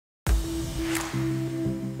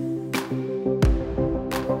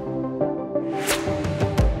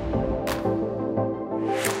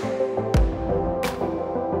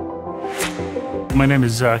My name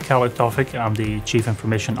is Khaled Tawfiq. I'm the Chief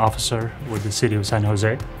Information Officer with the City of San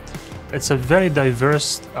Jose. It's a very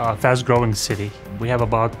diverse, fast-growing city. We have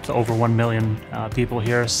about over 1 million people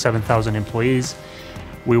here, 7,000 employees.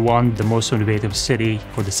 We won the most innovative city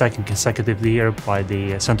for the second consecutive year by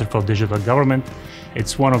the Center for Digital Government.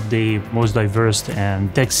 It's one of the most diverse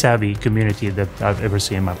and tech-savvy community that I've ever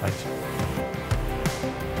seen in my life.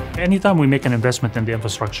 Anytime we make an investment in the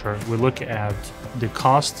infrastructure, we look at the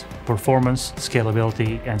cost, performance,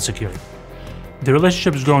 scalability, and security. The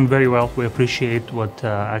relationship is going very well. We appreciate what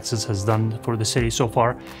Access has done for the city so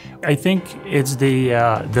far. I think it's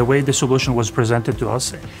the way the solution was presented to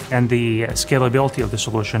us, and the scalability of the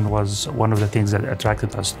solution was one of the things that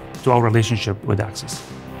attracted us to our relationship with Access.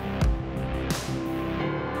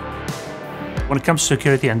 When it comes to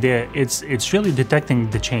security and data, it's really detecting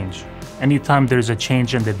the change. Anytime there's a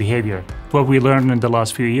change in the behavior, what we learned in the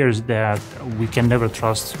last few years that we can never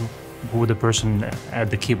trust who the person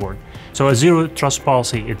at the keyboard. So a zero trust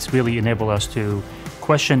policy, it's really enabled us to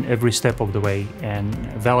question every step of the way and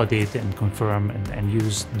validate and confirm and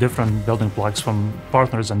use different building blocks from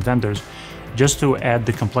partners and vendors just to add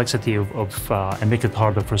the complexity and make it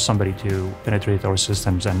harder for somebody to penetrate our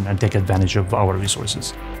systems and take advantage of our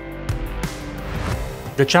resources.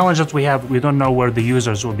 The challenge that we have, we don't know where the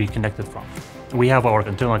users will be connected from. We have our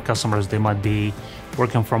internal customers, they might be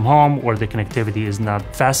working from home or the connectivity is not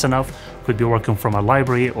fast enough, could be working from a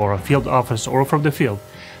library or a field office or from the field.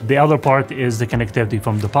 The other part is the connectivity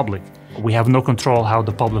from the public. We have no control how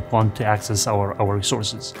the public want to access our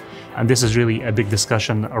resources. And this is really a big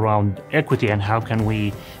discussion around equity and how can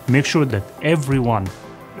we make sure that everyone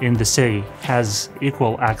in the city has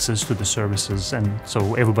equal access to the services, and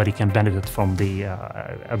so everybody can benefit from the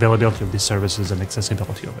availability of these services and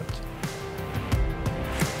accessibility of it.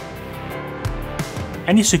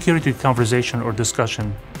 Any security conversation or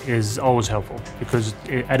discussion is always helpful because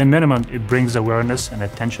at a minimum it brings awareness and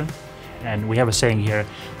attention. And we have a saying here,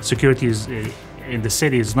 security is, in the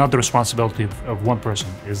city is not the responsibility of one person,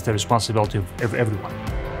 it's the responsibility of everyone.